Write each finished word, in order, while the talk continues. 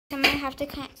I'm gonna have to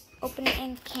open it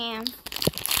in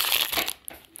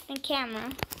camera.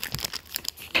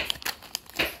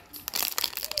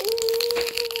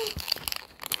 Ooh.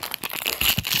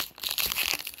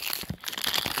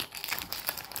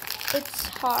 It's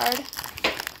hard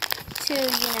to,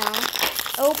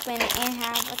 open and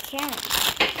have a camera.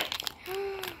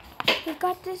 We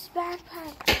got this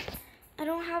backpack. I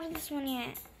don't have this one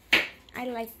yet.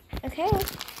 Okay.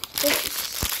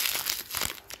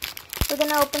 We're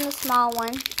gonna open the small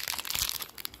one.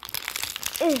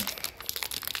 Ugh.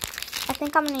 I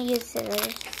think I'm gonna use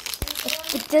scissors.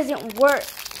 It doesn't work.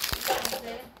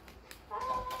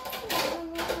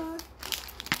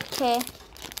 Okay.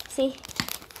 See?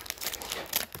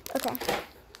 Okay.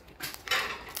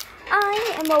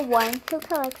 I am a one who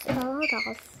collects all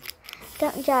dolls.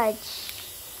 Don't judge.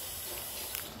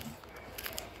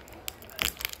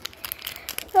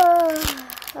 Oh,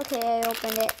 okay, I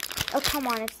opened it. Oh, come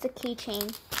on, it's the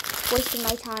keychain. Wasting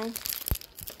my time.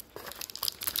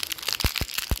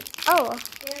 Oh,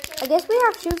 I guess we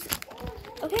have shoes.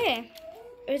 Okay,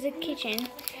 there's a keychain.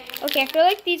 Okay, I feel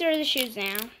like these are the shoes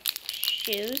now.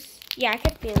 Shoes? Yeah, I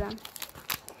could feel them.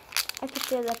 I could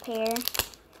feel the pair.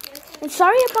 And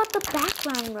sorry about the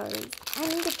background noise. I'm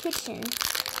in the kitchen.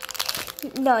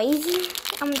 Noisy.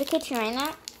 I'm in the kitchen right now.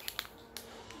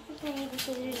 I think I need the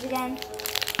scissors again.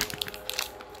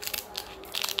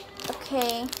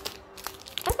 Okay.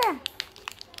 Okay.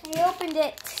 I opened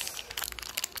it.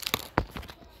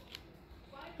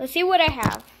 Let's see what I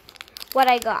have. What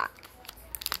I got.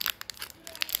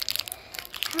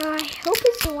 I hope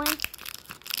it's the one.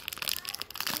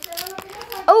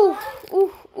 Oh,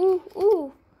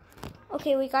 ooh.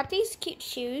 Okay, we got these cute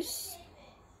shoes.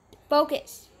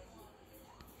 Focus.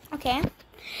 Okay.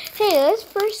 Okay, let's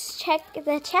first check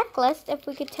the checklist if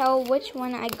we could tell which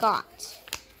one I got.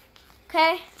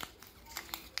 Okay.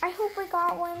 I hope I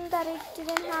got one that I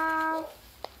didn't have.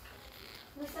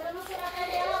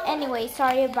 Anyway,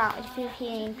 sorry about if you're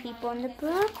hearing people in the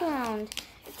background.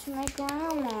 It's my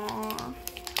grandma.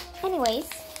 Anyways.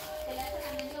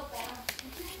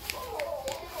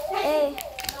 Hey.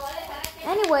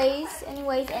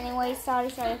 Anyways, sorry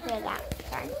for that.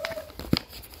 Sorry.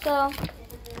 So,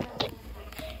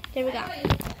 there we go.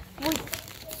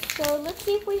 So, let's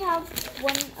see if we have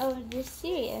one of this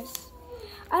series.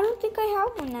 I don't think I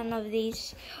have none of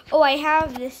these. Oh, I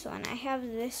have this one. I have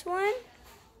this one.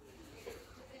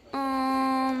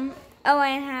 Oh, I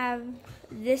have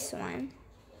this one.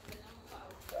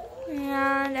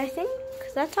 And I think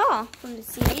that's all from the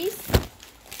series.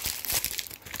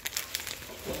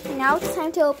 Now it's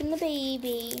time to open the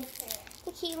baby.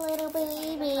 The cute little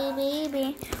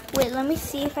baby. Wait, let me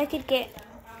see if I could get...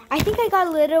 I think I got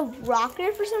a little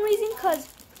rocker for some reason because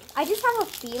I just have a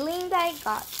feeling that I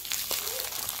got...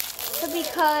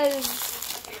 Because,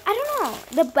 I don't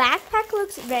know. The backpack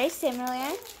looks very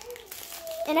similar.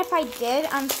 And if I did,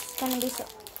 I'm going to be so...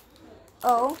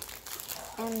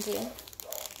 OMG.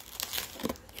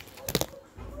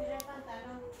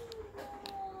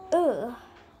 Ugh.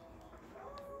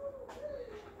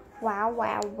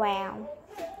 Wow.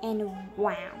 And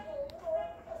wow.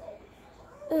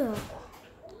 Ugh.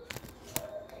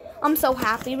 I'm so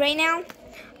happy right now.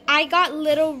 I got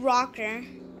little rocker.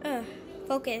 Ugh.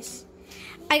 Focus.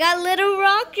 I got little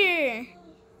rocker.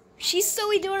 She's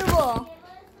so adorable.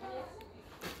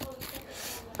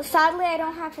 Sadly, I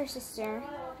don't have her sister.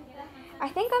 I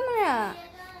think I'm gonna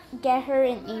get her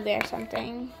in eBay or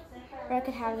something. Or I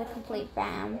could have the complete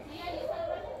fam.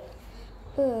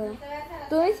 Ugh.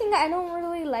 The only thing that I don't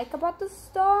really like about this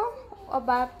doll,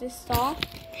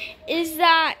 is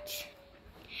that,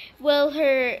 well,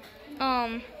 her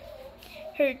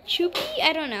Choopy,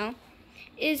 I don't know,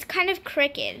 is kind of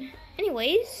crooked.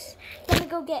 Anyways, let me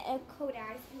go get a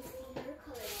Kodak and see her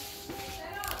colors.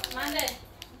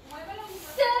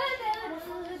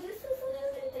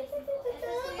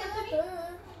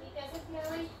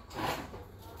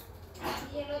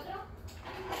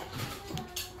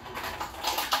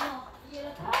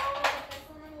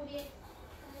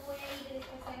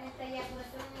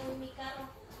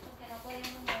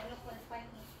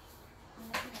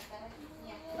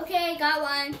 Okay, got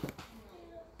one.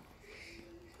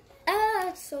 Ah,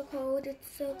 it's so cold.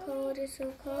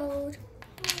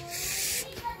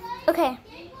 Okay.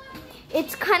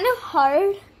 It's kind of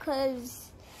hard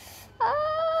because,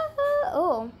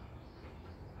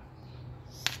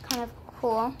 it's kind of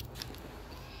cool.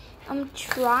 I'm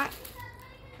trying.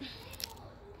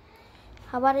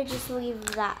 How about I just leave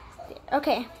that there?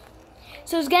 Okay.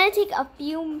 So it's going to take a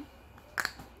few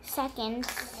seconds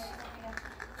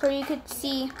so you could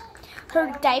see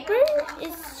her diaper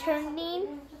is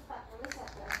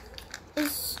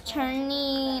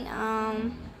turning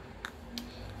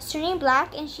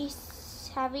black, and she's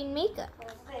having makeup.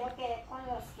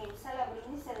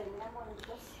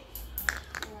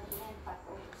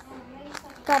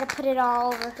 Gotta put it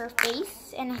all over her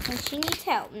face, and I think she needs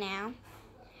help now.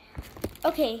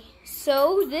 Okay,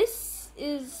 so this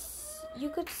is, you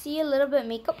could see a little bit of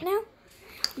makeup now,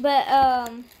 but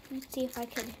let's see if I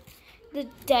could. The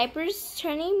diaper's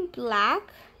turning black.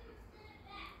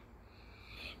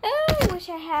 Oh, I wish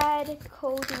I had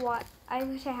cold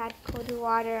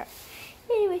water.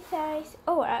 Anyway, guys.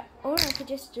 Oh, I could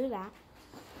just do that.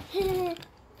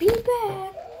 Be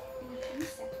back.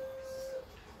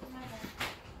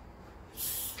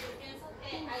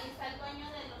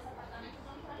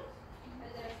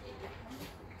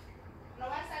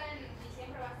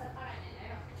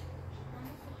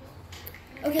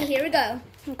 Okay, here we go.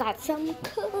 Got some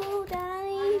cool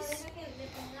eyes.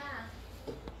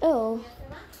 Oh.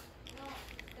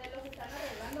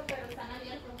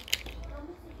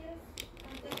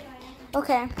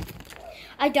 Okay.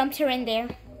 I dumped her in there.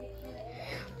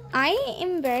 I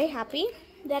am very happy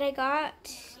that I got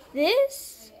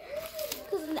this,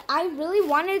 because I really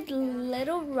wanted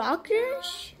little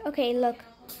rockers. Okay, look.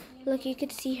 Look, you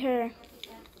could see her.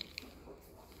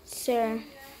 Sir.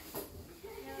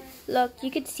 Look, you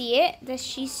could see it, that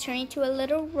she's turning to a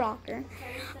little rocker.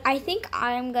 I think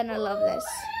I'm gonna love this.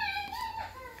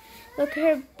 Look at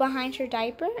her behind her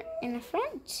diaper in the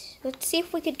front. Let's see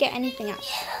if we could get anything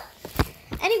else.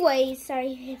 Anyways,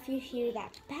 sorry if you hear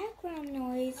that background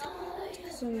noise.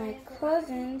 These are my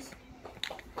cousins.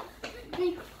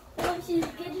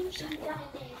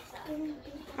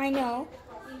 I know.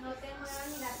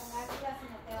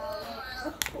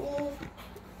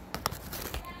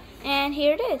 And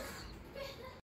here it is.